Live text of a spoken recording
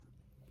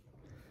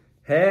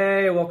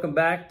Hey, welcome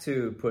back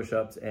to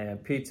Push-Ups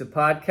and Pizza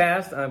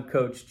Podcast. I'm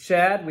Coach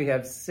Chad. We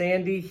have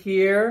Sandy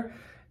here,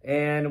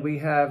 and we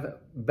have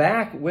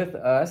back with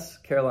us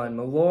Caroline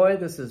Molloy.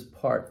 This is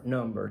part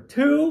number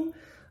 2.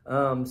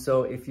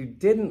 So if you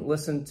didn't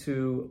listen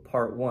to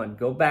part 1,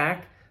 go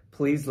back.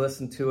 Please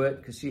listen to it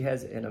because she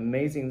has an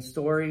amazing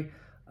story,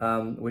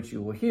 which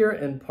you will hear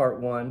in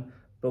part 1.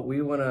 But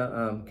we want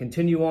to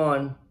continue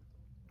on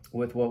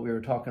with what we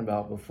were talking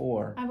about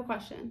before. I have a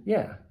question.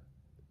 Yeah.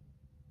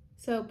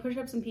 So,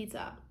 push-ups and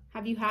pizza.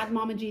 Have you had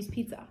Mama G's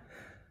pizza?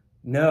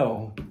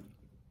 No.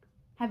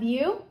 Have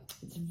you?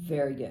 It's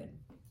very good.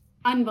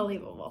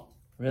 Unbelievable.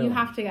 Really? You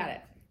have to get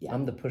it. Yeah.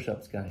 I'm the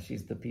push-ups guy.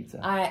 She's the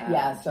pizza.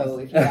 So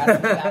if you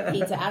ask me about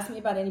pizza, ask me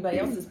about anybody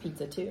else's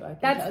pizza too.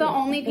 That's the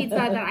only pizza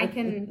that I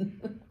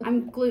can.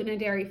 I'm gluten and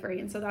dairy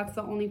free, and so that's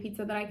the only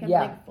pizza that I can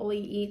like fully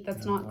eat.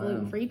 That's not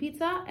gluten-free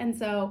pizza, and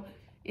so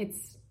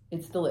it's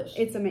delicious.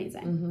 It's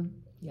amazing. Mm-hmm.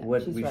 Yeah,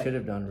 what we should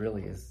have done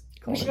really is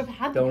we should have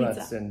had donuts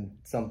the pizza. And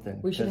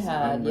something. We should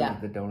have I'm really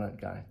the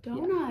donut guy.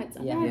 Donuts.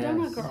 I'm not a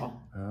donut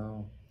girl.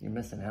 Oh, you're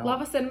missing out.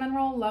 Love a cinnamon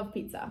roll. Love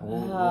pizza.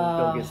 We'll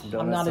go get some donuts.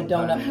 I'm not a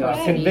donut I'll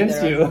person convince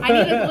either. you. I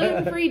need a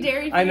gluten-free,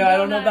 dairy-free. I know. Donut. I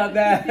don't know about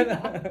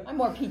that. I'm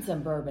more pizza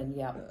and bourbon.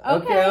 Yeah.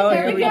 Okay. Oh,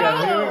 here we go.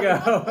 Here we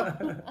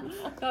go.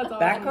 That's awesome.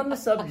 Back on the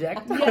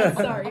subject. Yes.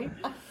 Sorry.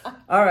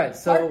 All right.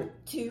 So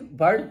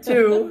part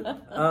two.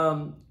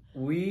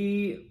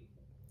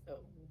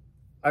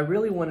 I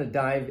really want to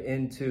dive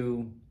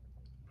into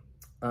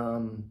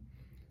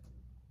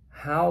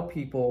how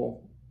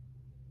people,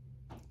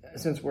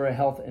 since we're a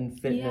health and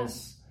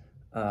fitness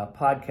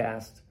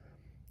podcast,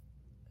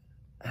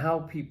 how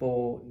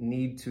people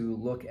need to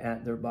look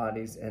at their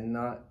bodies and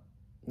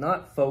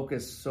not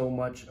focus so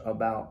much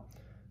about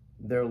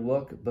their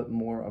look, but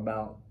more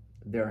about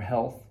their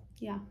health.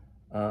 Yeah.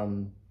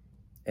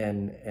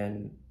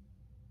 And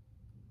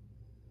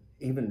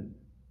even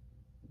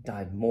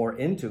dive more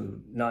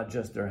into not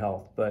just their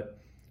health, but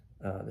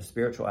the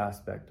spiritual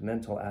aspect,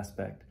 mental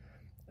aspect.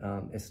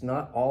 It's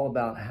not all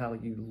about how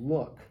you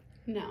look.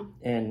 No.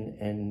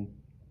 And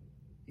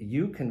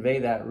you convey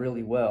that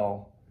really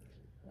well.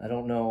 I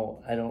don't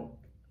know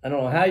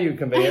how you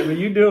convey it, but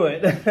you do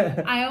it.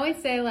 I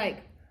always say,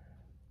 like,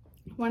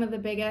 one of the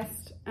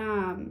biggest,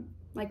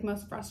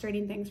 most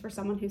frustrating things for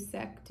someone who's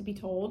sick to be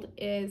told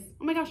is,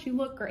 oh my gosh, you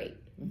look great.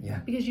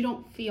 Yeah. Because you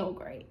don't feel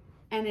great.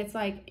 And it's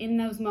like, in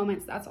those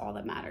moments, that's all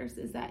that matters,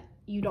 is that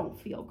you don't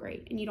feel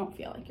great and you don't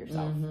feel like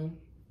yourself. Mm-hmm.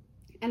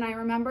 And I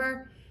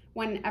remember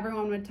when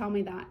everyone would tell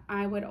me that,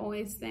 I would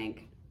always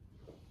think,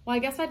 well, I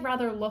guess I'd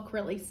rather look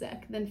really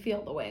sick than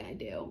feel the way I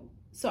do.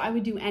 So I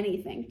would do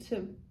anything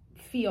to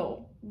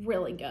feel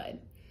really good.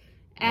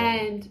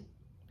 And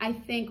I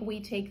think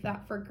we take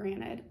that for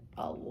granted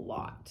a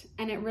lot.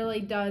 And it really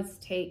does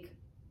take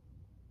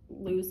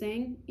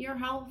losing your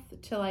health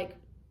to, like,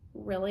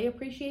 really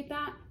appreciate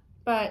that.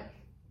 But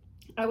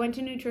I went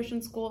to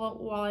nutrition school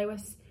while I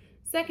was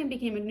sick and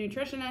became a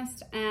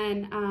nutritionist,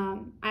 and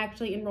I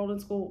actually enrolled in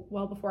school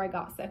well before I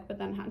got sick, but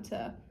then had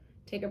to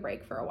take a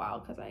break for a while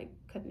because I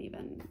couldn't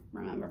even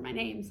remember my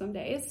name some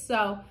days.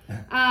 So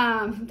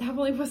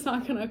definitely was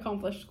not going to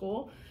accomplish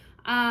school.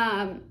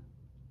 And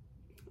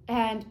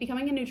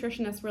becoming a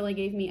nutritionist really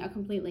gave me a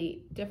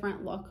completely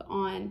different look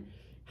on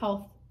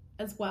health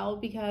as well,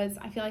 because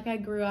I feel like I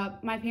grew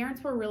up, my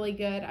parents were really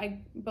good.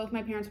 Both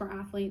my parents were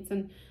athletes,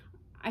 and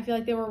I feel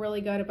like they were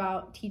really good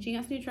about teaching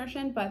us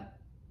nutrition,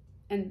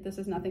 and this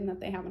is nothing that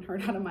they haven't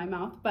heard out of my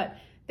mouth, but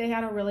they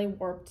had a really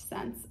warped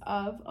sense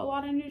of a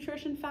lot of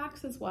nutrition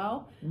facts as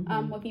well.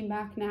 Mm-hmm. Looking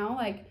back now,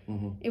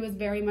 it was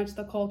very much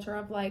the culture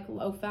of, like,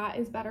 low fat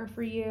is better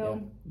for you. Yeah.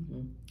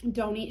 Mm-hmm.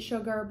 Don't eat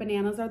sugar.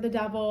 Bananas are the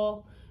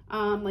devil.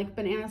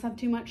 Bananas have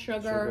too much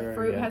sugar.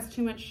 Fruit has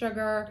too much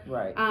sugar.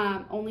 Right.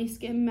 Only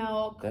skim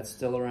milk. That's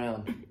still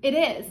around. It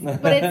is,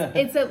 but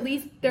it's at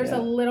least there's a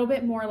little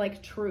bit more,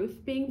 like,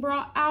 truth being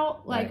brought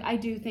out. Like, I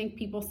do think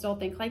people still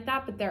think like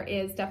that, but there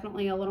is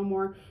definitely a little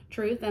more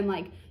truth, and,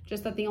 like,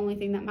 just that the only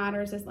thing that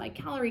matters is, like,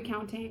 calorie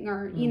counting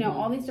or, you know,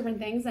 all these different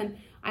things. And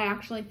I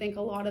actually think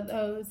a lot of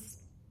those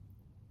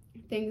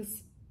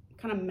things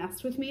kind of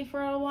messed with me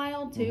for a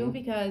while too,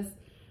 because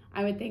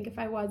I would think if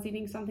I was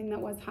eating something that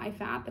was high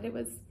fat that it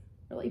was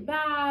really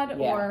bad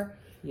or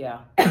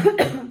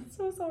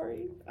so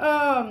sorry.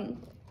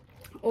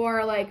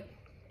 Or, like,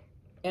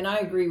 and I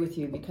agree with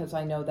you, because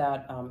I know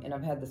that, and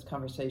I've had this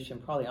conversation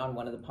probably on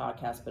one of the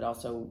podcasts, but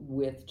also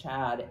with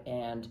Chad.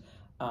 And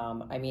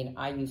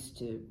I used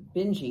to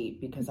binge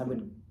eat because I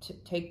would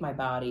take my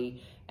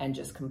body and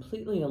just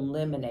completely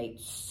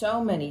eliminate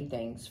so many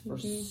things for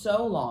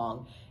so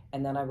long,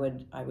 and then I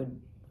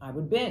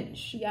would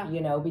binge,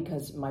 you know,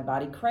 because my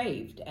body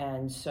craved.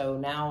 And so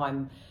now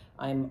I'm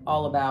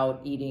all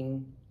about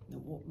eating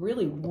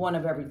really one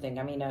of everything.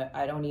 I mean,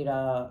 I don't eat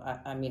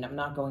I'm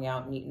not going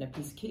out and eating a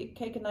piece of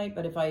cake at night,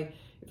 but if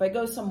I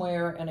go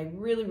somewhere and I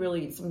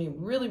really eat something I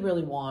really,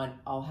 really want,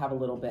 I'll have a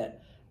little bit.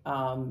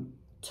 I'm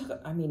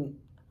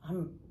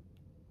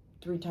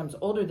 3 times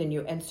older than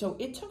you, and so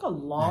it took a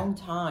long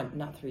time,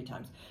 not 3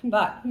 times,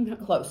 but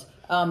close.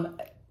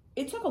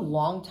 it took a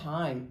long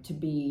time to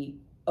be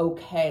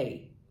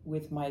okay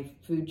with my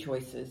food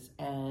choices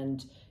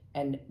and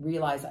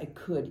realize I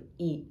could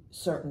eat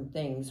certain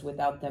things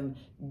without them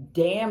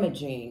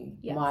damaging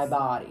my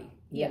body,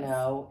 you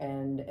know,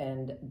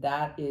 and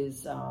that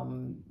is,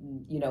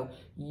 you know,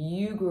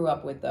 you grew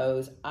up with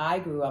those. I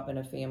grew up in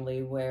a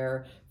family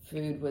where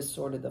food was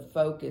sort of the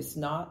focus,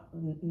 not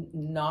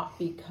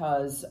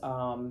because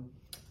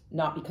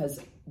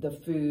the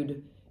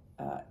food,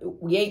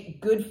 we ate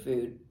good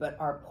food, but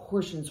our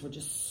portions were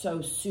just so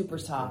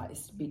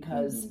supersized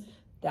because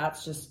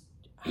that's just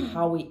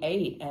how we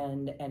ate,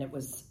 and it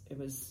was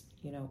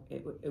you know,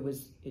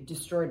 it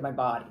destroyed my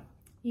body.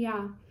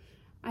 Yeah,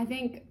 I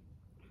think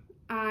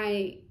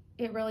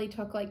it really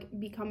took like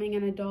becoming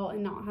an adult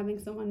and not having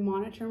someone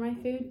monitor my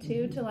food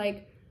too, to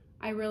like,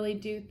 I really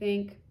do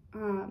think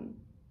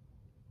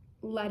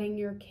letting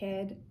your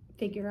kid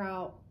figure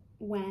out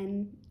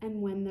when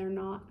they're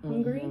not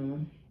hungry.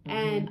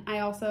 And I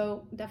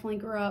also definitely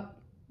grew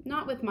up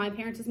not with my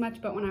parents as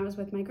much, but when I was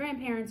with my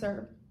grandparents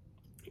or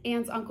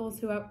aunts, uncles,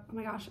 who, oh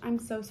my gosh, I'm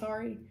so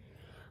sorry.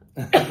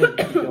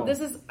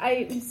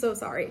 I'm so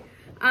sorry.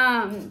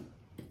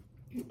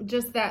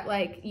 Just that,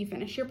 like, you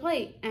finish your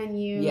plate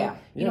and you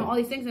know, all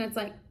these things. And it's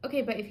like,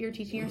 okay, but if you're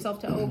teaching yourself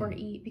to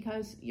overeat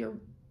because your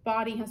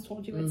body has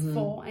told you it's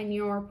full and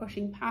you're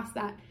pushing past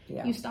that,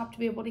 you stop to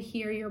be able to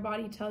hear your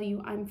body tell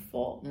you I'm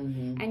full.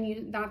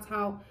 And that's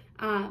how,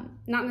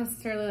 not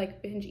necessarily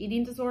like binge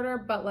eating disorder,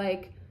 but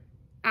like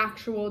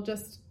actual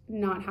just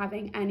not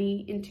having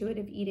any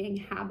intuitive eating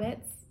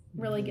habits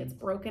really gets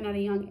broken at a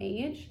young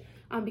age,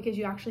 because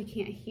you actually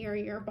can't hear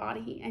your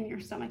body and your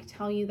stomach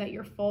tell you that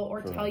you're full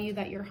or tell you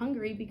that you're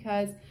hungry,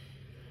 because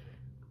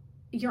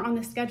you're on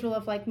the schedule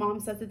of like, mom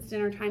says it's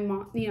dinner time,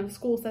 mom, you know,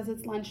 school says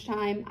it's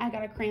lunchtime, I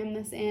gotta cram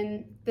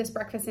this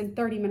breakfast in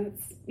 30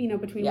 minutes, you know,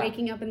 between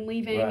waking up and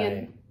leaving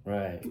and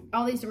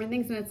all these different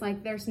things. And it's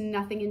like, there's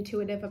nothing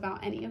intuitive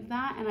about any of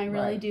that. And I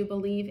really do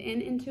believe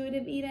in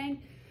intuitive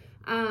eating.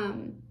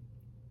 And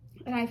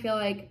I feel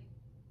like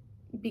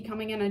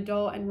becoming an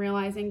adult and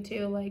realizing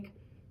too, like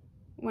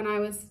when I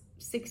was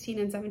 16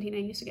 and 17, I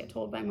used to get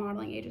told by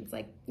modeling agents,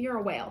 like, you're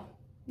a whale.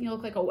 You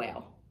look like a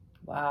whale.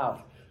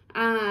 Wow.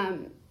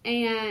 And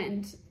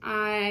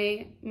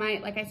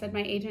like I said,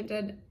 my agent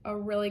did a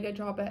really good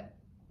job at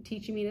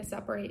teaching me to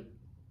separate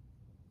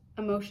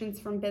emotions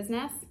from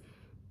business,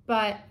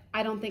 but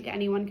I don't think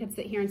anyone could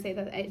sit here and say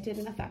that it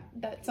didn't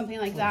affect that something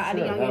like that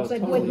at a young age,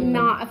 like would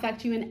not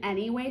affect you in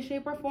any way,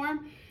 shape, or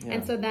form.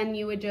 And so then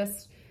you would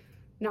just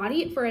not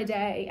eat for a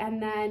day,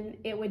 and then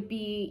it would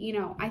be, you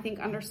know, I think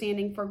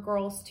understanding for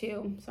girls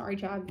too, sorry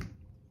Chad,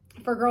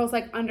 for girls,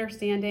 like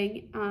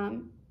understanding,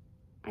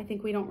 I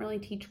think we don't really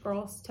teach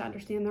girls to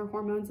understand their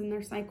hormones and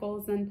their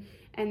cycles and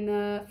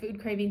the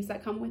food cravings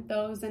that come with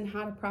those, and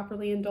how to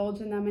properly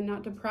indulge in them and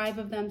not deprive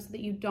of them so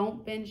that you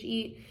don't binge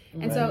eat.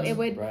 And so it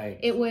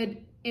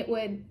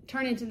would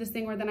turn into this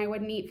thing where then I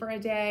wouldn't eat for a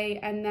day,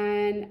 and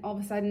then all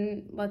of a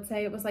sudden, let's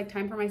say it was like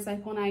time for my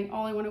cycle and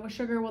all I wanted was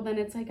sugar. Well, then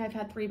it's like I've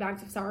had 3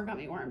 bags of sour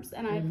gummy worms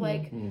and I've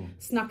like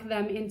snuck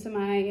them into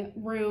my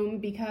room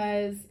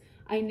because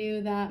I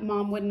knew that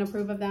mom wouldn't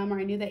approve of them, or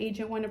I knew the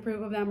agent wouldn't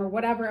approve of them, or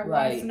whatever it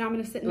was. So now I'm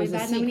going to sit in my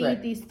bed and I'm going to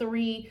eat these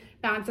 3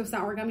 bags of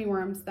sour gummy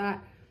worms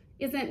that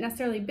isn't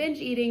necessarily binge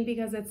eating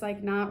because it's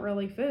like not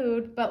really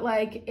food, but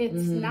like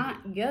it's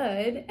not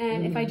good.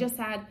 And if I just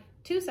had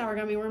 2 sour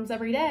gummy worms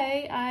every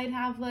day, I'd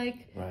have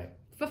like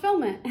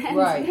fulfillment, and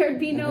there'd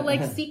be no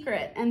like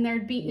secret, and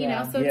there'd be, you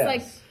know, so it's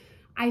like,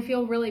 I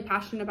feel really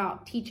passionate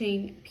about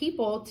teaching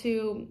people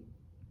to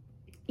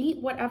eat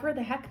whatever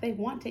the heck they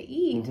want to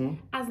eat,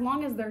 as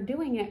long as they're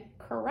doing it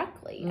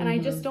correctly. And I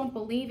just don't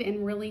believe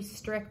in really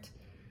strict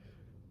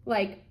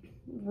like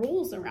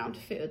rules around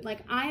food.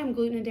 Like, I am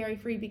gluten and dairy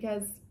free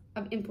because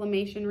of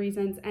inflammation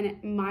reasons,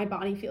 and my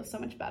body feels so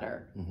much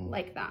better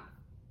like that.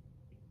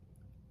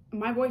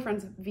 My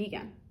boyfriend's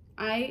vegan.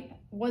 I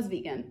was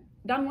vegan.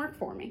 Doesn't work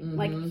for me.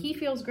 Like, he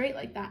feels great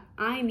like that.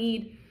 I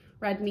need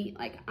red meat.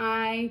 Like,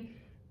 I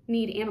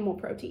need animal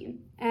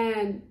protein.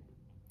 And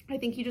I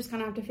think you just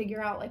kind of have to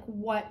figure out like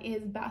what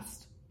is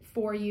best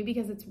for you,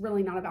 because it's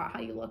really not about how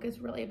you look. It's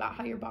really about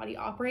how your body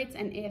operates.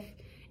 And if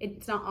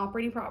it's not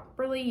operating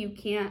properly, you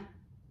can't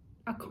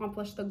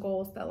accomplish the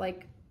goals that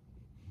like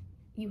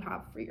you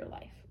have for your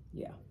life.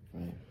 Yeah,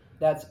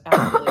 that's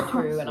absolutely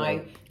true. And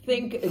I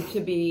think, to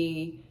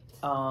be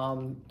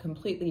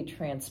completely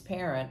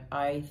transparent,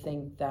 I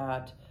think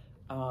that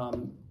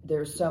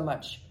there's so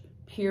much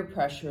peer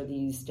pressure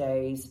these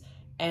days,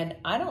 and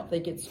I don't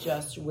think it's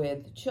just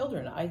with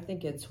children. I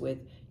think it's with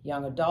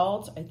young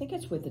adults. I think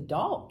it's with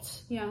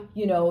adults.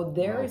 You know,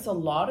 there is a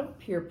lot of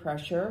peer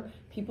pressure.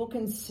 People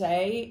can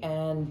say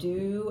and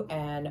do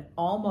and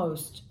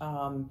almost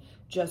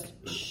just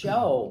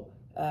show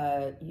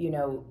you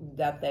know,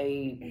 that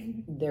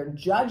they're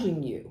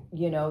judging you.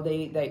 You know,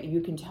 that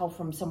you can tell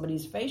from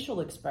somebody's facial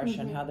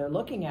expression how they're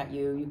looking at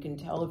you. You can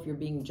tell if you're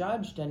being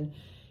judged, and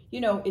you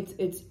know,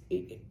 it's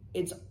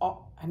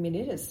I mean,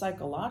 it is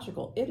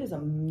psychological. It is a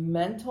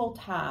mental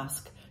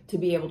task to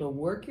be able to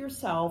work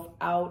yourself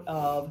out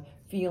of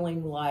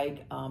feeling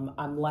like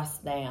I'm less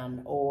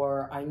than,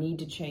 or I need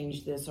to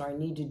change this, or I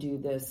need to do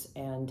this.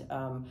 And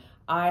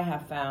I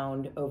have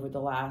found over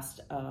the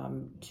last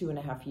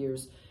 2.5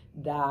 years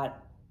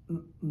that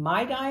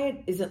my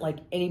diet isn't like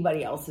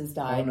anybody else's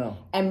diet. Oh, no.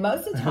 And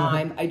most of the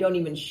time, I don't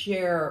even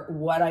share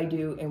what I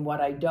do and what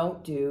I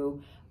don't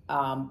do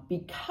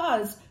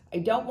because I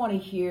don't want to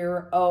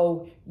hear,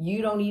 oh,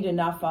 you don't eat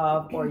enough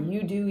of, or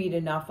you do eat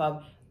enough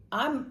of.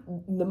 I'm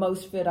the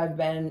most fit I've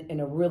been in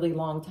a really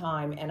long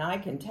time. And I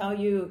can tell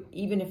you,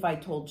 even if I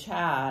told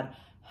Chad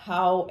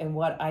how and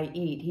what I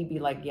eat, he'd be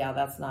like, yeah,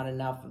 that's not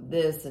enough of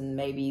this, and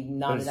maybe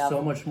not But enough.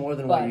 so much more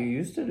than what you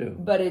used to do.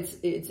 But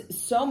it's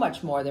so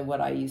much more than what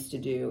I used to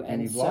do.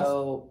 And you've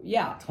so,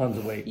 lost tons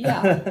of weight.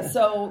 Yeah.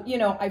 So,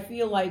 I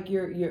feel like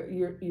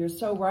you're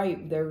so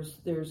right.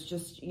 There's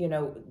just,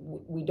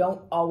 we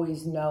don't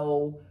always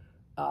know.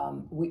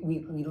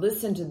 We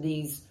listen to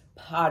these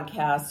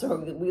podcasts, or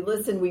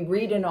we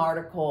read an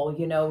article,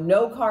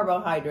 no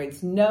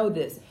carbohydrates, no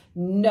this,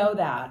 no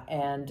that.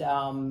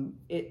 And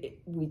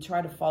we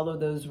try to follow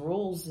those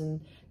rules,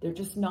 and they're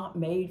just not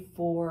made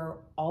for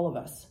all of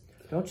us.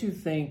 Don't you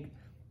think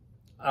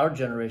our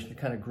generation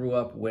kind of grew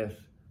up with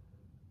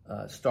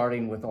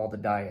starting with all the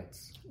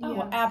diets?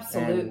 Oh,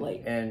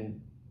 absolutely.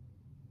 And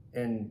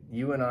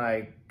you and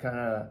I kind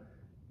of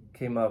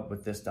came up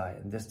with this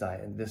diet and this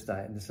diet and this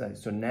diet and this diet.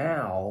 So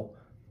now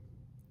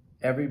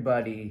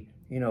everybody,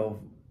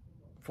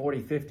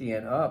 40, 50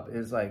 and up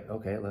is like,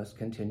 okay, let's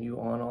continue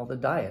on all the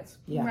diets.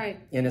 Yeah. Right.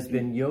 And it's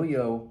been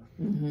yo-yo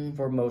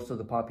for most of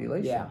the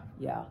population. Yeah.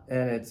 Yeah.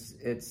 And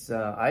it's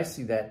I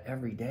see that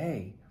every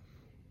day,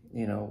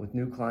 with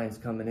new clients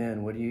coming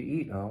in. What do you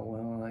eat? Oh,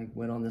 well, I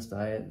went on this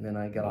diet and then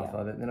I got off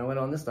of it. And then I went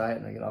on this diet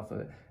and I got off of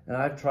it. And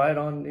I've tried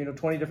on,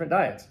 20 different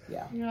diets.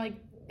 Yeah. And you're like,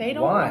 they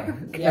don't Why?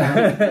 work. Yeah.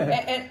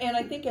 and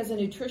I think as a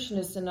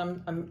nutritionist, and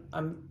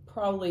I'm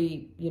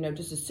probably,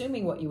 just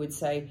assuming what you would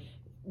say,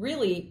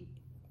 really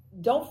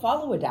don't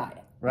follow a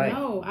diet. Right.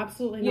 No,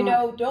 absolutely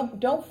not.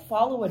 Don't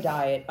follow a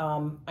diet.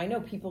 I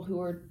know people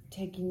who are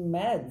taking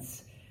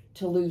meds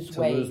to lose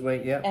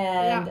weight. Yeah.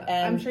 And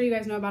I'm sure you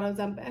guys know about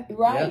Ozempic.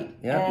 Right.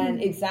 Yeah.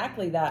 And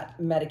exactly that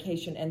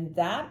medication. And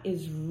that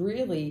is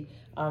really,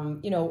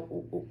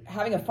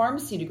 having a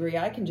pharmacy degree,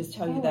 I can just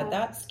tell you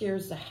that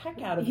scares the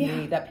heck out of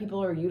me, that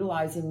people are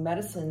utilizing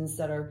medicines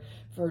that are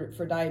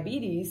for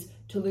diabetes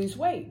to lose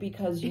weight,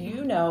 because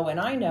and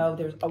I know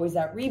there's always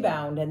that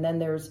rebound, and then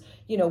there's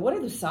what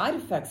are the side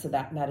effects of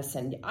that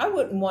medicine? I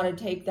wouldn't want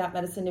to take that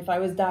medicine if I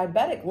was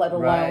diabetic, let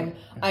alone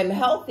I'm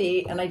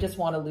healthy and I just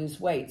want to lose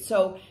weight.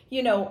 So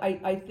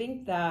I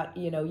think that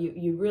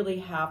you really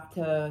have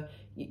to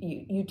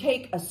you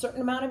take a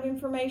certain amount of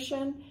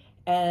information,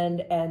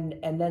 and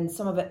then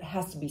some of it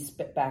has to be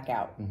spit back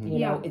out.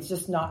 It's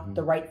just not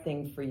the right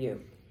thing for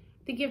you.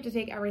 I think you have to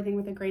take everything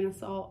with a grain of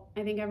salt.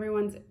 I think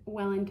everyone's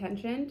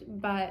well-intentioned,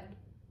 but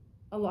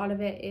a lot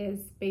of it is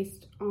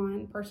based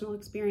on personal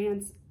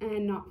experience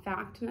and not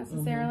fact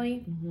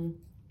necessarily.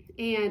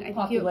 And I think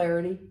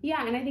popularity.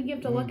 And I think you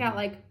have to look at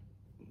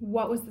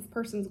what was this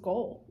person's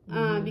goal?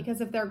 Because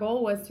if their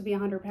goal was to be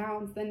 100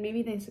 pounds, then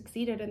maybe they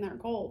succeeded in their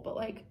goal. But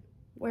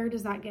where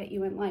does that get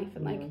you in life?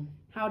 And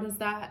how does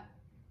that?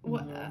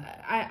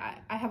 I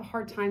have a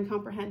hard time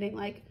comprehending.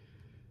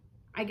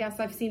 I guess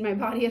I've seen my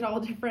body at all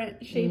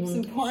different shapes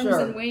and forms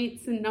and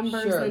weights and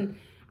numbers, and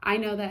I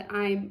know that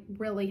I'm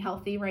really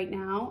healthy right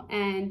now,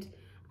 and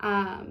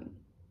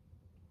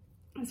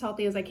as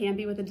healthy as I can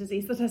be with a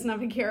disease that doesn't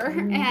have a cure.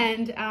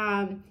 And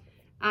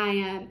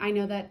I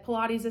know that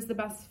Pilates is the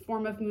best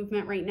form of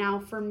movement right now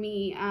for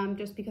me,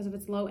 just because of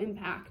its low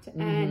impact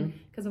and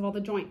because of all the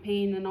joint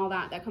pain and all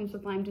that comes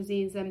with Lyme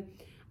disease. And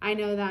I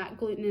know that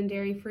gluten and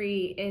dairy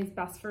free is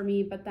best for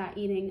me, but that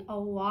eating a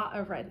lot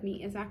of red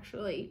meat is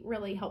actually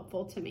really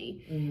helpful to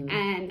me.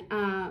 And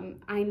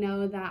I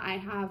know that I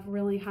have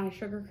really high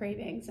sugar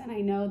cravings, and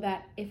I know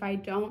that if I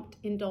don't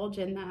indulge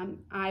in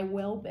them, I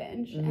will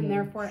binge. And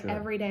therefore,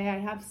 every day I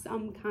have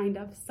some kind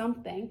of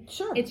something.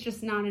 It's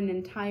just not an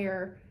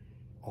entire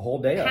a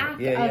whole day pack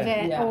of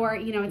it, or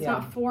it's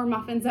not 4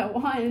 muffins at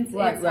once.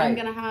 I'm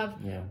gonna have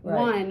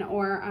one,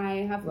 or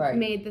I have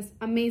made this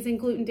amazing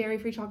gluten dairy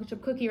free chocolate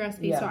chip cookie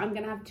recipe, so I'm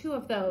gonna have 2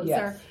 of those.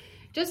 Or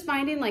just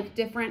finding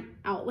different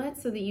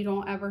outlets so that you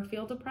don't ever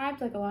feel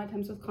deprived. A lot of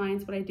times with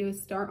clients, what I do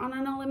is start on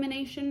an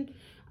elimination.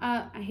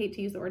 I hate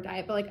to use the word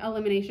diet, but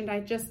elimination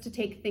diet, just to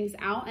take things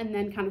out and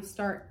then kind of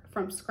start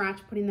from scratch,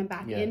 putting them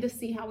back in to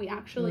see how we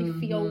actually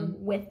feel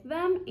with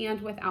them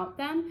and without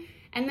them.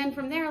 And then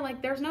from there,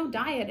 there's no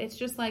diet. It's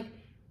just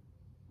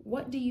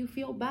what do you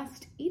feel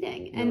best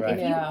eating? And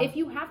if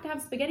you have to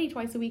have spaghetti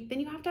twice a week, then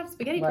you have to have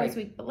spaghetti twice a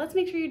week. But let's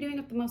make sure you're doing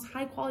it with the most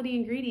high quality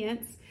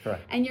ingredients.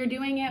 And you're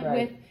doing it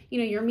with,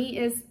 your meat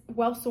is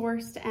well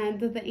sourced and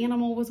the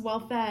animal was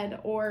well fed,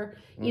 or,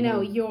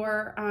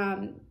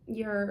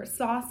 your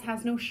sauce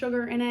has no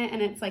sugar in it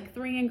and it's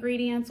 3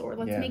 ingredients, or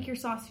let's make your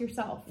sauce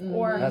yourself.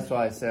 Or that's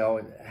why I say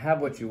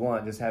have what you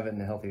want, just have it in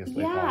the healthiest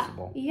way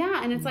possible.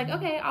 And it's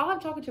okay, I'll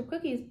have chocolate chip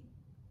cookies.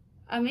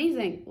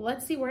 Amazing.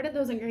 Let's see, where did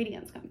those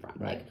ingredients come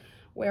from?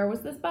 where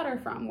was this butter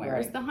from? Where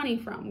is Right. the honey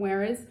from?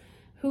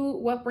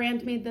 What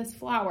brand made this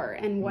flour,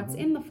 and what's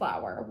in the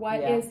flour? What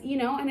is,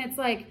 and it's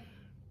like,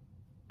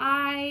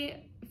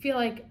 I feel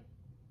like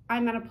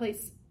I'm at a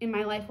place in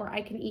my life where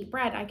I can eat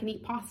bread, I can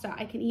eat pasta,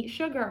 I can eat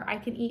sugar, I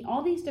can eat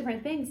all these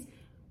different things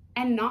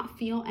and not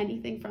feel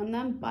anything from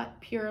them but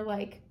pure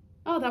like,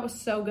 oh, that was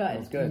so good.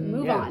 That's good.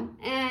 Move on.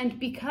 And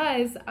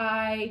because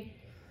I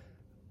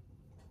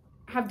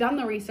have done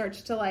the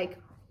research to like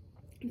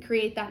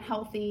create that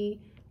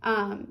healthy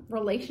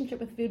relationship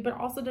with food, but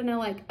also to know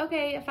like,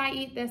 okay, if I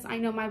eat this, I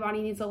know my body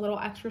needs a little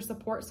extra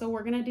support, so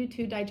we're gonna do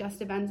 2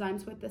 digestive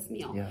enzymes with this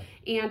meal.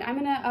 And I'm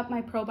gonna up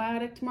my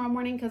probiotic tomorrow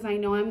morning because I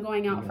know I'm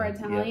going out for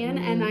Italian,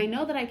 and I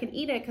know that I can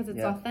eat it because it's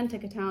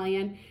authentic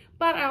Italian,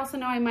 but I also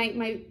know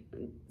my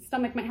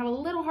stomach might have a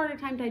little harder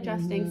time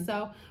digesting,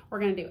 so we're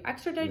gonna do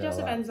extra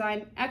digestive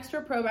enzyme,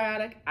 extra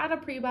probiotic, add a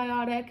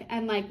prebiotic,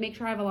 and like make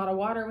sure I have a lot of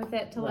water with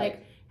it to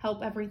like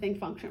help everything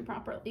function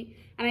properly.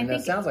 And I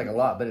think that sounds like a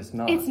lot, but it's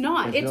not. It's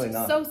not. It's really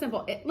not. so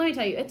simple. Let me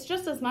tell you, it's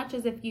just as much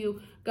as if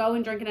you go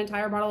and drink an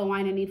entire bottle of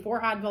wine and need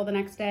 4 Advil the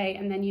next day,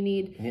 and then you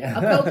need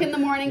a Coke in the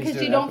morning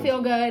because you don't feel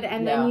good,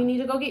 and then you need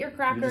to go get your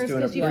crackers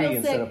because you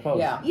feel sick.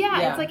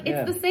 It's like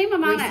it's the same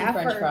amount of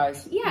effort. French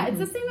fries. It's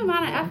the same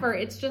amount of effort.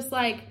 It's just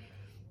like,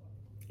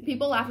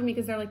 people laugh at me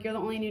because they're like, you're the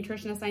only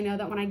nutritionist I know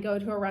that when I go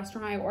to a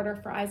restaurant, I order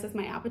fries as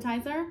my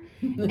appetizer.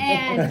 And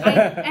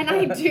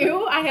I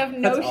do. I have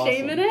no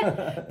shame in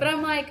it. But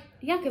I'm like,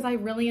 yeah, because I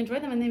really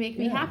enjoy them and they make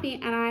me happy.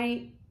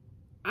 And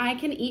I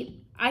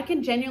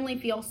can genuinely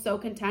feel so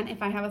content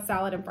if I have a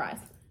salad and fries.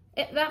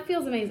 That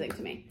feels amazing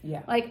to me.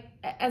 Yeah. Like,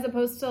 as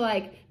opposed to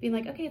like being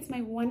like, okay, it's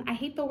my one, I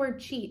hate the word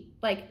cheat.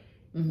 Like,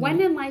 when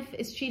in life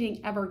is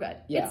cheating ever good?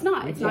 It's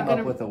not. It's not going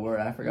to. Up with a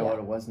word. I forgot what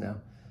it was now.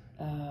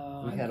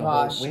 Oh we had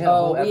gosh! We had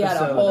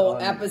a whole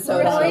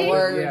episode on the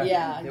word.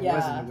 It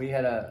wasn't. We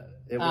had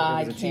it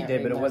was a cheat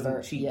day, but it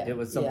wasn't cheat. It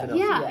was something else.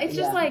 Yeah, it's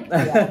just like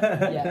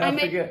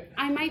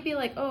I might be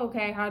like, oh,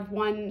 okay, I had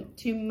one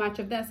too much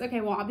of this.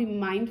 Okay, well, I'll be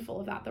mindful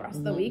of that the rest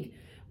of the week.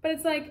 But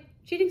it's like,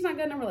 cheating's not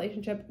good in a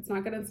relationship. It's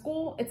not good in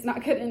school. It's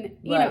not good in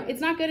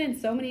it's not good in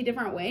so many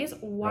different ways.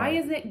 Why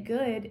is it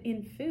good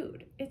in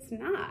food? It's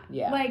not.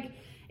 Yeah. Like,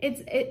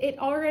 it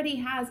already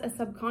has a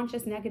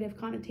subconscious negative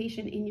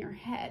connotation in your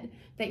head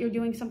that you're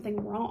doing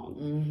something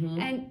wrong.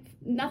 And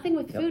nothing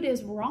with food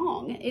is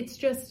wrong. It's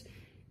just,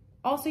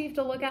 also you have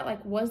to look at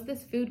like, was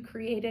this food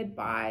created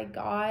by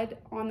God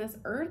on this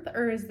earth,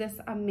 or is this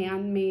a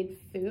man-made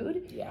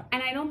food? Yeah.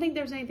 And I don't think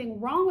there's anything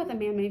wrong with a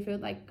man-made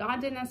food. Like,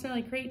 God didn't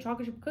necessarily create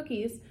chocolate chip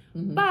cookies,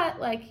 but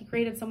like he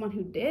created someone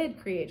who did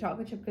create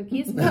chocolate chip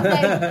cookies. But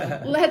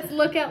like, let's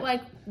look at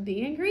like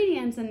the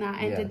ingredients in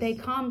that, and did they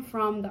come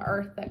from the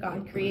earth that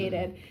God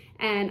created?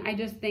 And I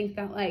just think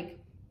that like,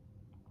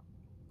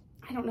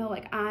 I don't know,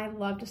 like, I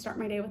love to start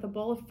my day with a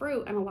bowl of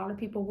fruit, and a lot of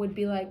people would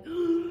be like,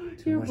 oh,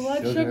 your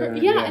blood sugar.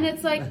 Yeah, and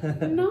it's like,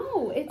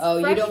 no, it's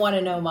fresh. You don't want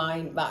to know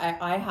mine.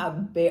 I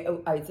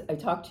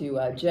talked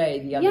to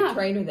Jay, the other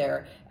trainer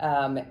there,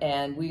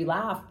 and we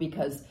laughed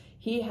because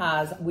he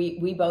has,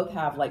 we both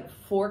have like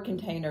 4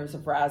 containers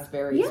of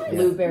raspberries,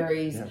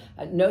 blueberries,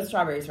 no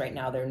strawberries right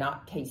now, they're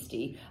not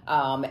tasty,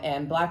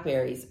 and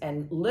blackberries.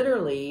 And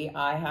literally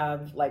I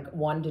have like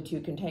 1 to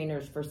 2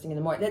 containers first thing in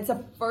the morning. That's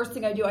the first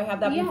thing I do. I have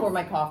that before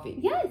my coffee.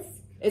 Yes.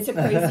 It's the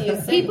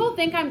craziest thing. People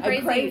think I'm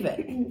crazy. I crave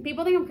it.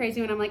 People think I'm crazy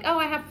when I'm like, oh,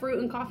 I have fruit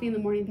and coffee in the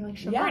morning. They're like,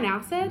 sugar and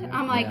acid?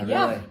 I'm like,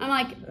 really? I'm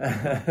like,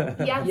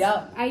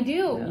 yes, I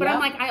do. But I'm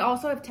like, I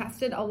also have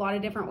tested a lot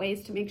of different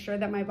ways to make sure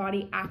that my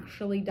body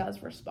actually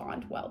does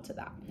respond well to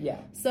that. Yeah.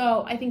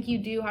 So I think you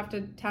do have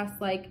to test,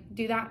 like,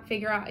 do that,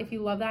 figure out if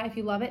you love that. If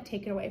you love it,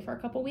 take it away for a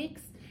couple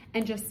weeks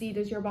and just see,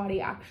 does your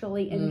body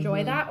actually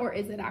enjoy that, or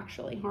is it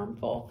actually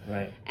harmful?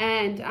 Right.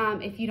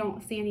 And if you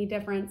don't see any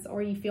difference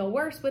or you feel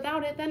worse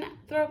without it, then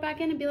throw it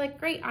back in and be like,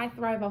 great, I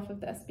thrive off of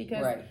this,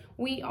 because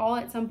we all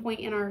at some point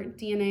in our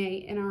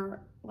DNA, in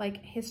our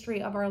like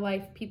history of our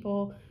life,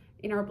 people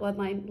in our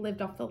bloodline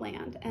lived off the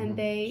land, and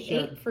they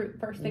ate fruit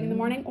first thing in the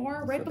morning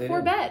or right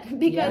before bed,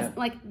 because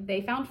like they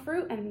found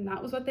fruit and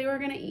that was what they were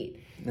going to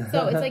eat.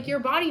 So it's like, your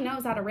body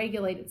knows how to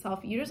regulate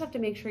itself. You just have to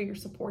make sure you're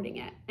supporting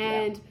it.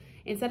 And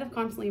instead of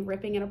constantly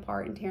ripping it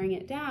apart and tearing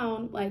it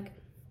down, like,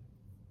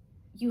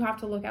 you have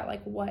to look at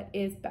like, what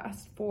is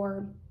best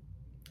for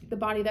the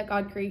body that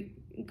God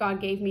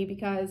gave me,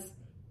 because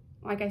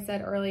like I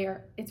said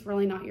earlier, it's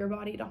really not your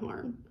body to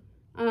harm.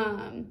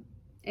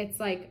 It's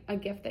like a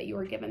gift that you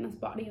were given this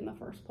body in the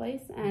first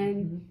place,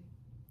 and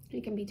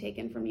it can be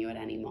taken from you at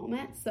any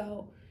moment.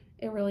 So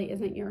it really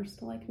isn't yours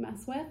to like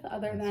mess with,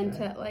 other than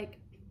to like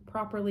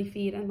properly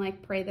feed and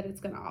like pray that it's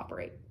going to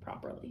operate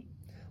properly.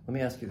 Let me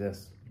ask you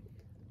this.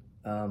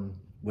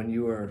 When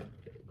you were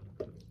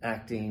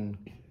acting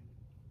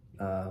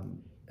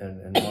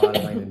and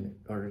modeling,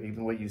 or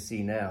even what you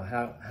see now,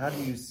 how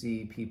do you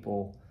see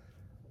people,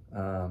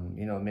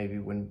 maybe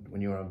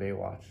when you were on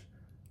Baywatch,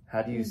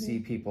 how do you see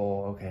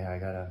people, okay, I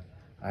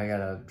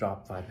gotta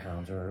drop 5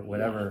 pounds or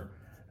whatever?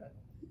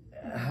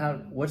 How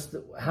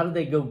do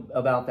they go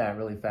about that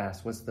really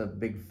fast? What's the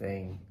big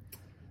thing?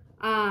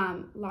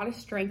 A lot of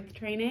strength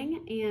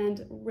training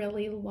and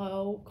really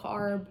low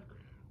carb,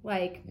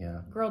 like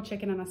grilled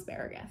chicken and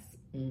asparagus.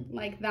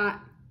 Like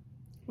that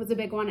was a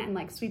big one, and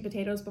like sweet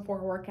potatoes before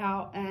a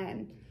workout,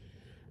 and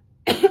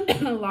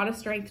a lot of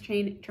strength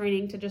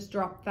training to just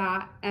drop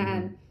fat.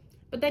 And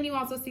but then you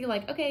also see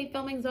like, okay,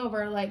 filming's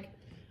over, like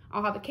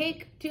I'll have a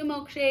cake, 2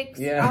 milkshakes,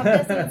 I'll have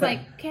this, and it's like,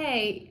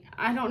 okay,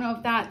 I don't know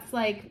if that's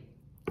like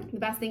the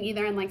best thing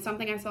either. And like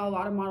something I saw a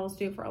lot of models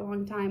do for a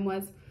long time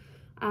was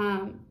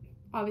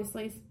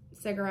obviously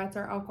cigarettes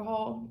or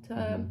alcohol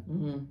to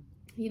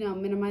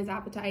minimize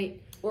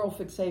appetite. Oral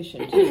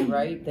fixation too,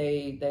 right?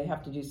 They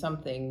have to do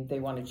something. They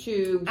want to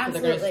chew, so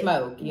they're going to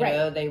smoke. You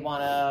know, they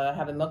want to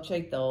have a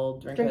milkshake, they'll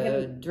drink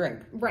a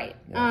drink. Right.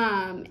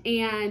 Yeah.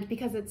 And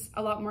because it's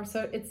a lot more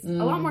a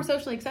lot more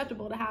socially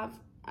acceptable to have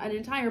an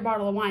entire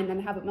bottle of wine than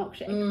to have a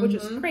milkshake, which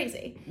is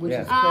crazy.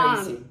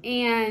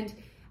 And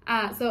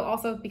so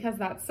also because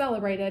that's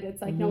celebrated,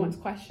 it's like no one's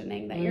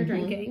questioning that you're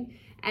drinking.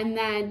 And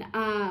then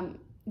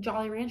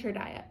Jolly Rancher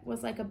diet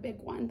was like a big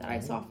one that I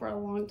saw for a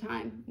long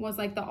time, was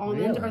like the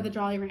almond or the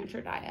Jolly Rancher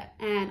diet.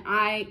 And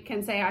I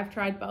can say I've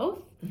tried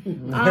both.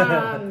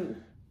 I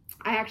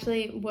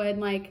actually would,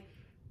 like,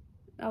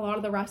 a lot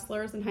of the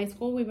wrestlers in high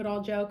school, we would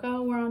all joke,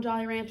 oh, we're on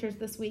Jolly Ranchers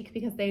this week,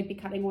 because they'd be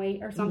cutting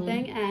weight or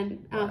something.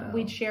 And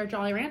we'd share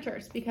Jolly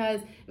Ranchers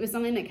because it was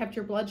something that kept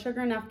your blood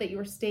sugar enough that you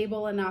were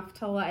stable enough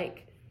to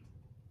like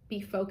be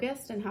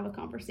focused and have a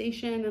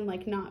conversation and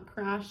like not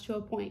crash to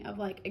a point of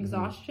like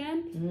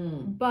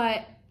exhaustion.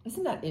 But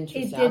isn't that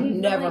interesting? I've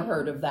never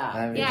heard of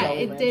that.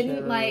 It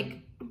didn't like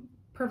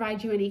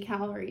provide you any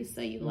calories,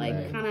 so you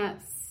like kind of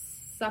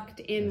sucked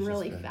in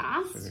really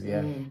fast.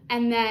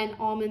 And then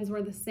almonds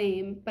were the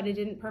same, but it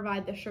didn't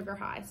provide the sugar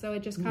high, so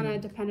it just kind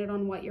of depended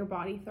on what your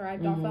body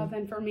thrived off of.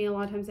 And for me, a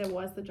lot of times it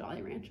was the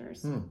Jolly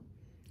Ranchers,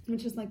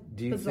 which is like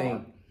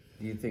bizarre.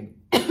 Do you think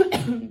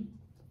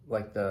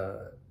like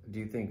do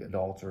you think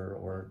adults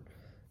or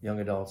young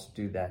adults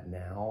do that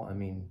now? I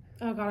mean,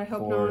 oh God, I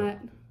hope not.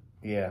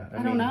 Yeah.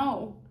 I don't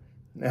know.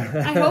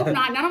 I hope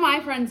not. None of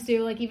my friends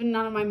do. Like even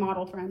none of my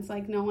model friends.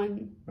 Like no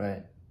one.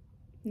 Right.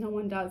 No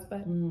one does,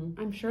 but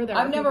I'm sure there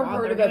are. I've never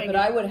heard of it, but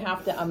I would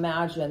have to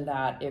imagine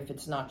that if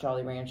it's not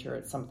Jolly Rancher,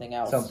 it's something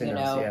else.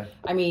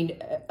 I mean,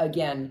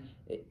 again,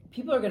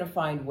 people are going to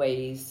find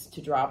ways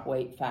to drop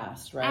weight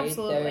fast, right?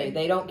 Absolutely.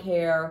 They don't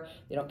care.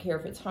 They don't care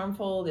if it's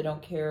harmful. They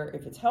don't care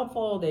if it's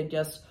helpful. They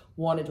just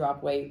want to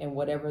drop weight, and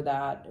whatever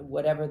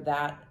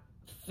that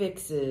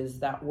fixes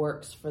that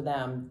works for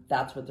them,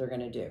 that's what they're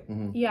going to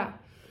do. Yeah.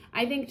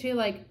 I think too,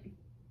 like,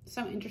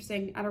 so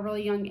interesting, at a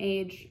really young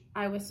age,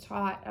 I was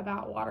taught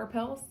about water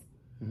pills.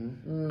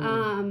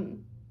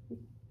 And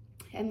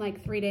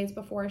like 3 days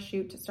before a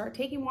shoot, to start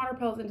taking water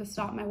pills and to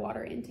stop my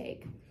water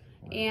intake.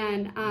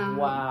 And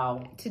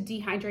to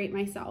dehydrate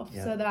myself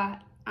so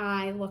that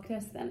I looked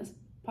as thin as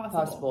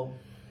possible.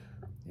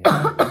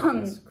 Yeah,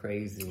 that's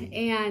crazy.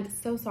 And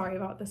so sorry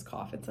about this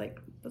cough. It's like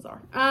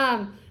bizarre.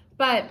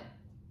 But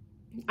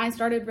I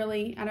started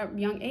really at a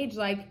young age,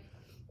 like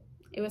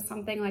it was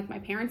something like my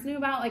parents knew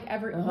about, like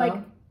like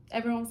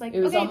everyone was like,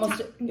 it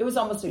was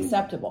almost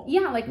acceptable.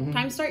 Yeah, like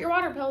time to start your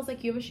water pills.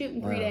 Like you have a shoot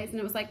in 3 days, and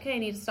it was like, okay, I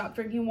need to stop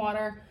drinking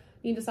water.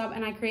 Need to stop.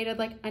 And I created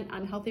like an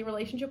unhealthy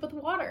relationship with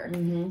water.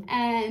 And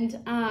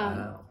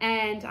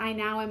and I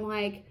now am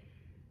like,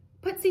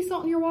 put sea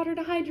salt in your water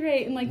to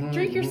hydrate, and like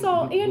drink your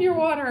salt and your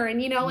water,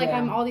 and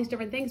I'm all these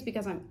different things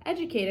because I'm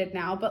educated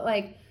now. But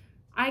like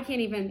I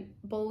can't even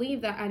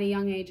believe that at a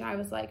young age I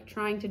was like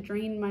trying to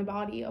drain my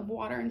body of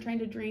water and trying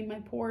to drain my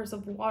pores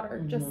of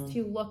water just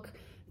to look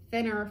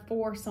thinner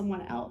for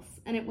someone else.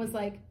 And it was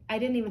like I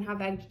didn't even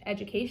have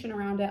education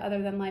around it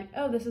other than like,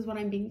 oh, this is what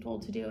I'm being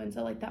told to do, and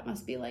so like that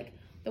must be like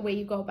the way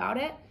you go about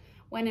it.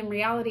 When in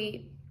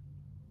reality,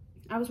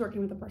 I was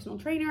working with a personal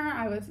trainer.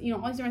 I was,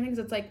 all these different things.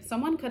 It's like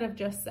someone could have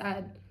just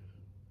said,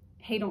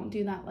 hey, don't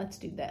do that. Let's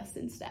do this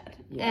instead.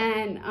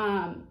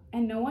 Yeah.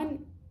 And no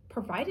one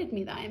provided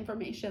me that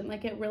information.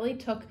 Like it really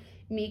took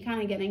me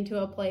kind of getting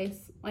to a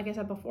place, like I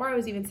said before I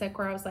was even sick,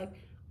 where I was like,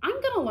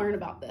 I'm going to learn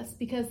about this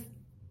because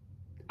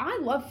I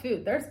love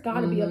food. There's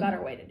got to be a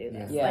better way to do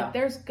this. Yeah. Like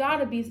there's got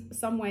to be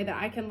some way that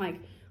I can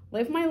like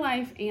live my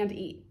life and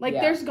eat. Like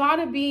there's got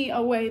to be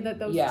a way that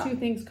those two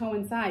things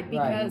coincide,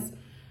 because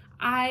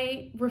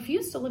I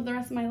refuse to live the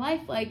rest of my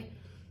life like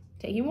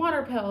taking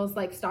water pills,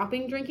 like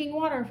stopping drinking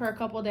water for a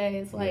couple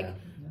days, like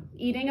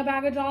eating a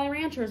bag of Jolly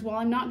Ranchers while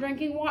I'm not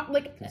drinking water.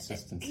 Like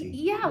consistency.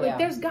 Yeah, like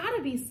there's got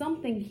to be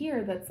something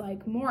here that's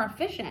like more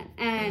efficient.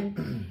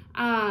 And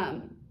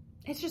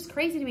it's just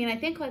crazy to me. And I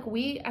think like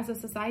we as a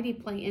society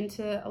play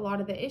into a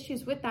lot of the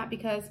issues with that,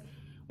 because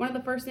one of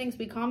the first things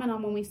we comment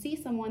on when we see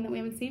someone that we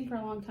haven't seen for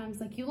a long time is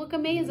like, you look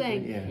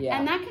amazing.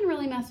 And that can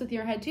really mess with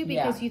your head too,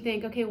 because you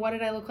think, okay, what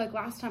did I look like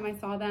last time I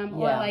saw them?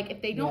 Or like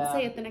if they don't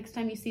say it the next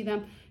time you see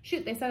them,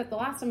 shoot, they said it the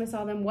last time I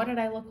saw them. What did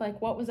I look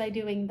like? What was I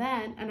doing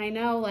then? And I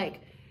know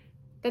like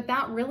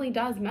that really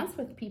does mess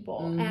with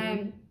people.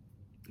 And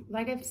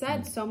like I've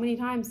said so many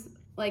times,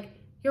 like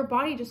your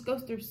body just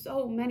goes through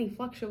so many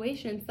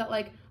fluctuations that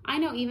like, I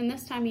know even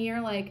this time of year,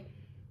 like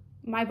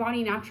my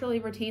body naturally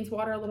retains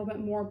water a little bit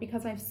more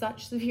because I have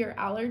such severe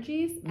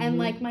allergies, and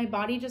like my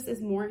body just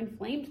is more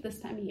inflamed this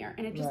time of year,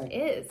 and it just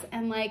is.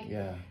 And like,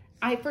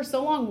 I for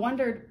so long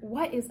wondered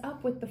what is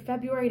up with the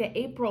February to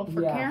April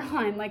for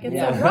Caroline. Like, it's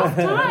a rough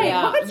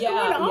time. What's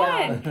going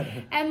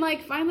on? And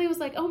like, finally was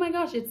like, oh my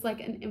gosh, it's like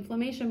an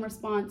inflammation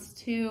response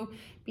to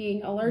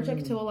being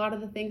allergic to a lot of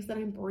the things that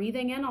I'm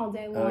breathing in all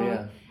day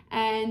long.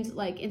 And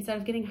like, instead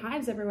of getting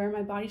hives everywhere,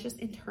 my body's just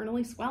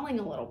internally swelling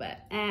a little bit.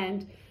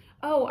 And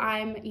oh,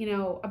 I'm, you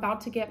know,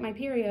 about to get my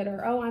period,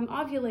 or oh, I'm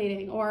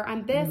ovulating, or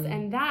I'm this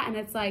and that. And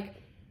it's like,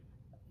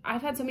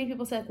 I've had so many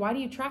people say, like, why do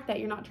you track that?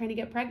 You're not trying to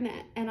get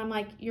pregnant. And I'm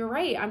like, you're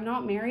right. I'm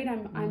not married.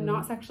 I'm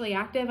not sexually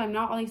active. I'm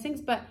not all these things,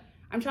 but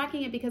I'm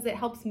tracking it because it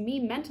helps me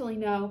mentally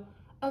know,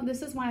 oh,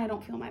 this is why I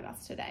don't feel my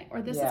best today,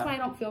 or this is why I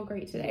don't feel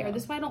great today, or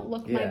this is why I don't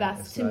look my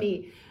best to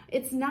me.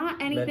 It's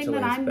not anything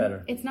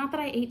that it's not that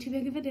I ate too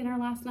big of a dinner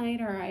last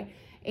night, or I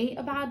ate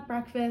a bad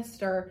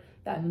breakfast, or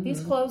that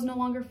these clothes no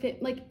longer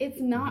fit. Like,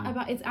 it's not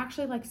about, it's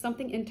actually like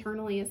something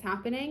internally is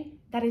happening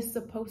that is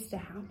supposed to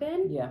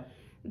happen.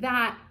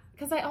 That,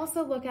 because I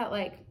also look at,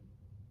 like,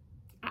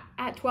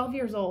 at 12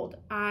 years old,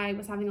 I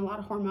was having a lot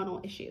of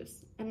hormonal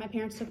issues, and my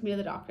parents took me to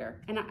the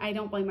doctor, and I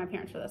don't blame my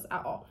parents for this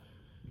at all.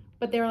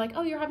 But they were like,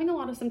 oh, you're having a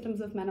lot of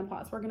symptoms of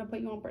menopause. We're going to put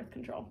you on birth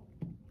control.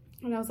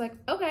 And I was like,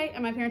 okay.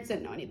 And my parents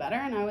didn't know any better,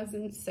 and I was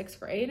in 6th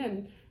grade,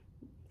 and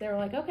they were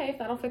like, okay, if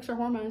that'll fix your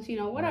hormones, you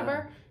know,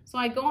 whatever. So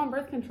I go on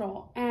birth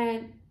control,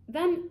 and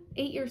then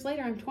 8 years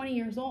later, I'm 20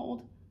 years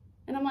old,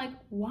 and I'm like,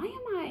 why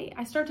am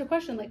I start to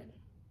question, like,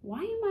 why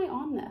am I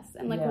on this?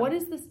 And like, what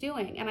is this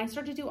doing? And I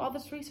start to do all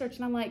this research,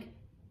 and I'm like,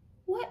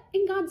 what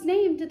in God's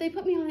name did they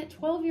put me on at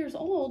 12 years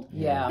old?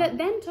 That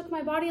then took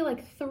my body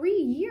like 3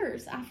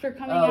 years after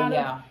coming out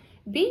of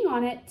being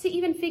on it to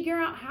even figure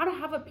out how to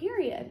have a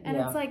period. And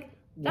it's like,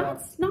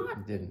 that's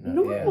not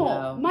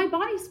normal. My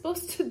body's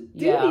supposed to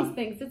do these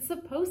things. It's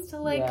supposed to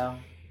like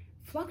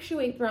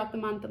fluctuate throughout the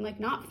month and like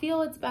not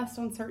feel its best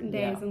on certain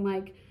days. And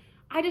like,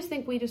 I just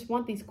think we just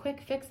want these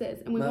quick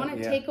fixes, and we want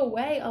to take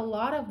away a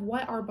lot of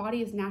what our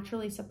body is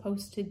naturally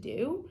supposed to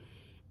do.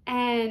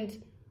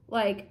 And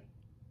like,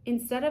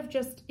 instead of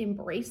just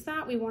embrace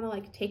that, we want to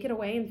like take it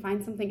away and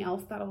find something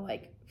else that'll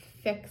like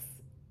fix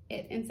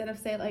it, instead of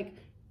say like,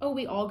 oh,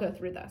 we all go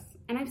through this.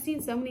 And I've seen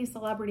so many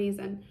celebrities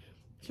and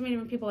so many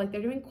different people, like,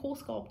 they're doing cool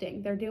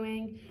sculpting, they're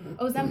doing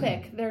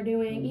Ozempic, they're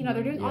doing, you know,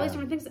 they're doing all these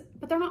different things,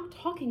 but they're not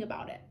talking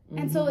about it.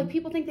 And so like,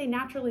 people think they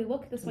naturally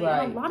look this way,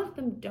 and a lot of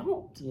them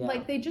don't.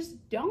 Like, they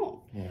just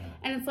don't.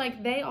 And it's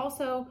like, they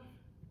also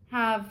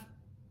have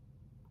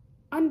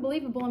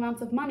unbelievable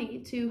amounts of money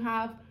to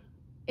have.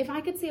 If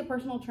I could see a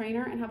personal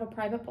trainer and have a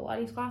private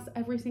Pilates class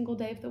every single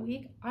day of the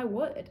week, I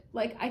would.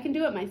 Like, I can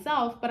do it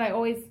myself, but I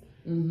always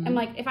am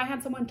like, if I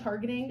had someone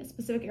targeting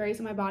specific areas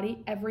of my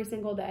body every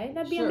single day,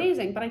 that'd be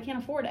amazing, but I can't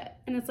afford it.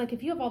 And it's like,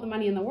 if you have all the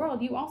money in the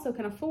world, you also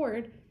can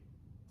afford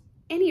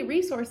any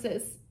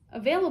resources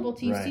available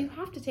to you, so you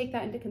have to take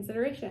that into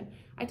consideration.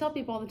 I tell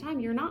people all the time,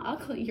 you're not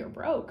ugly, you're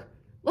broke.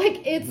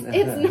 Like, it's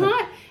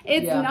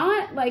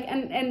not like,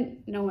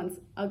 and no one's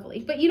ugly,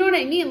 but you know what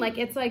I mean? Like,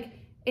 it's like,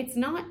 it's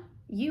not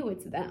you,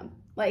 it's them.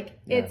 Like,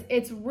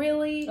 it's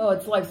really,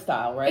 it's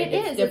lifestyle, right?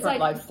 It's different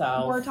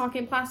lifestyles. We're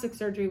talking plastic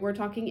surgery, we're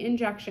talking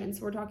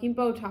injections, we're talking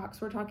Botox,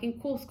 we're talking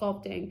cool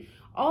sculpting,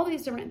 all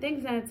these different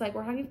things. And it's like,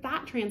 we're talking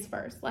fat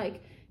transfers,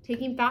 like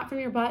taking fat from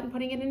your butt and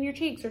putting it in your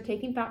cheeks, or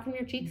taking fat from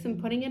your cheeks and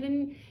putting it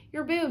in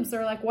your boobs,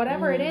 or like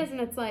whatever it is.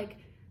 And it's like,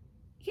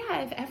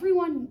 if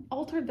everyone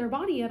altered their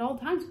body at all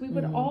times, we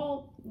would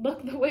all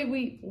look the way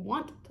we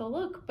want to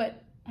look,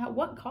 but at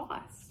what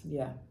cost?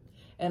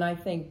 And I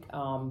think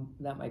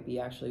that might be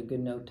actually a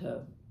good note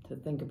to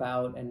think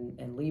about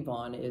and leave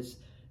on, is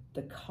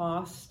the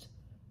cost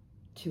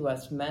to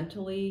us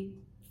mentally,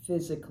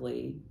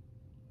 physically,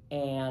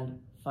 and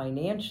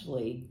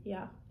financially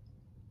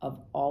of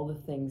all the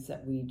things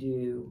that we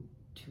do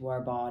to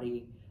our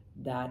body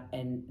that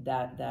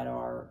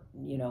are,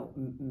 you know,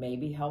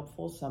 maybe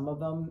helpful, some of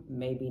them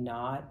maybe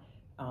not,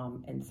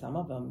 and some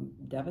of them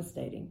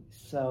devastating.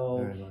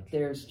 So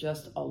there's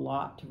just a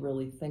lot to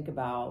really think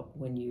about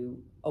when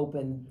you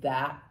open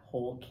that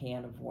whole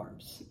can of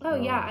worms.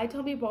 I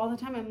tell people all the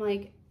time, I'm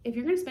like, if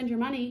you're going to spend your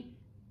money,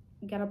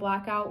 get a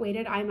blackout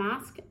weighted eye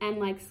mask and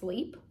like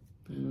sleep.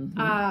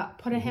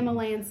 Put a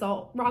Himalayan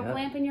salt rock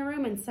lamp in your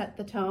room and set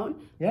the tone.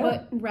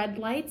 Put red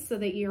lights so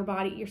that your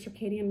body, your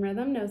circadian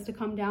rhythm knows to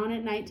come down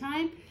at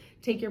nighttime.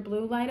 Take your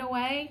blue light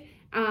away.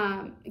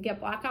 Get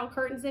blackout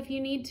curtains if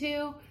you need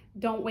to.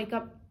 Don't wake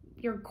up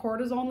your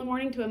cortisol in the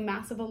morning to a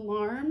massive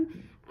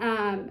alarm.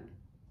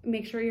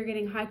 Make sure you're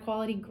getting high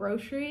quality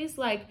groceries.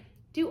 Like,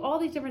 do all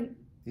these different.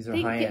 These are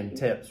high-end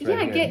tips.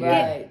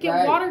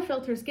 Get water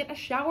filters. Get a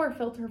shower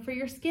filter for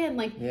your skin.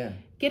 Like,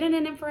 get in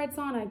an infrared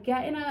sauna.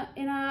 Get in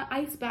a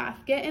ice bath.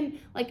 Get in,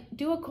 like,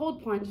 do a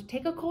cold plunge.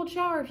 Take a cold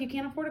shower if you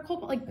can't afford a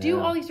cold plunge. Like, do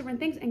all these different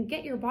things and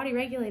get your body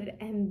regulated.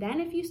 And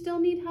then if you still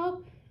need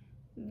help,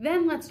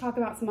 then let's talk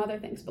about some other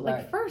things. But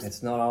like, first,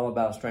 it's not all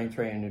about strength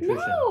training and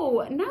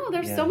nutrition. No,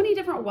 there's so many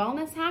different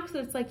wellness hacks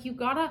that it's like, you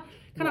gotta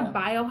kind of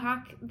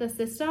biohack the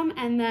system,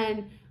 and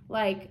then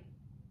like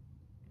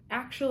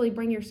actually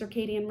bring your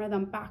circadian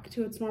rhythm back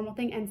to its normal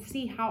thing and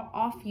see how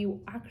off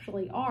you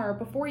actually are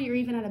before you're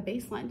even at a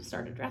baseline to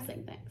start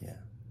addressing things. Yeah.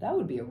 That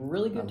would be a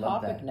really good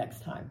topic that.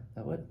 next time.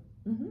 That would.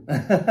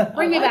 Mm-hmm.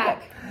 Bring me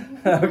back.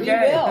 Okay. We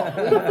will.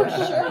 We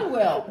for sure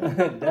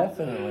will.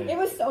 Definitely. It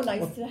was so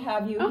nice to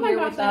have you Oh my here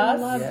gosh, with I us.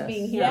 love Yes.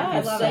 being here.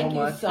 Yes, I love thank it.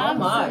 you so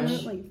much.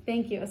 Absolutely.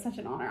 Thank you. It's such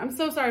an honor. I'm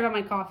so sorry about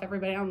my cough,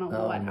 everybody. I don't know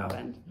what no.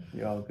 happened.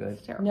 You're all good.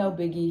 It's terrible. No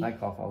biggie. I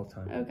cough all the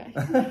time. Okay.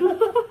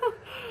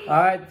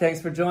 All right.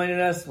 Thanks for joining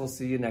us. We'll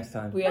see you next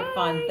time. We had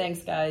fun.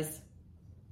 Thanks, guys.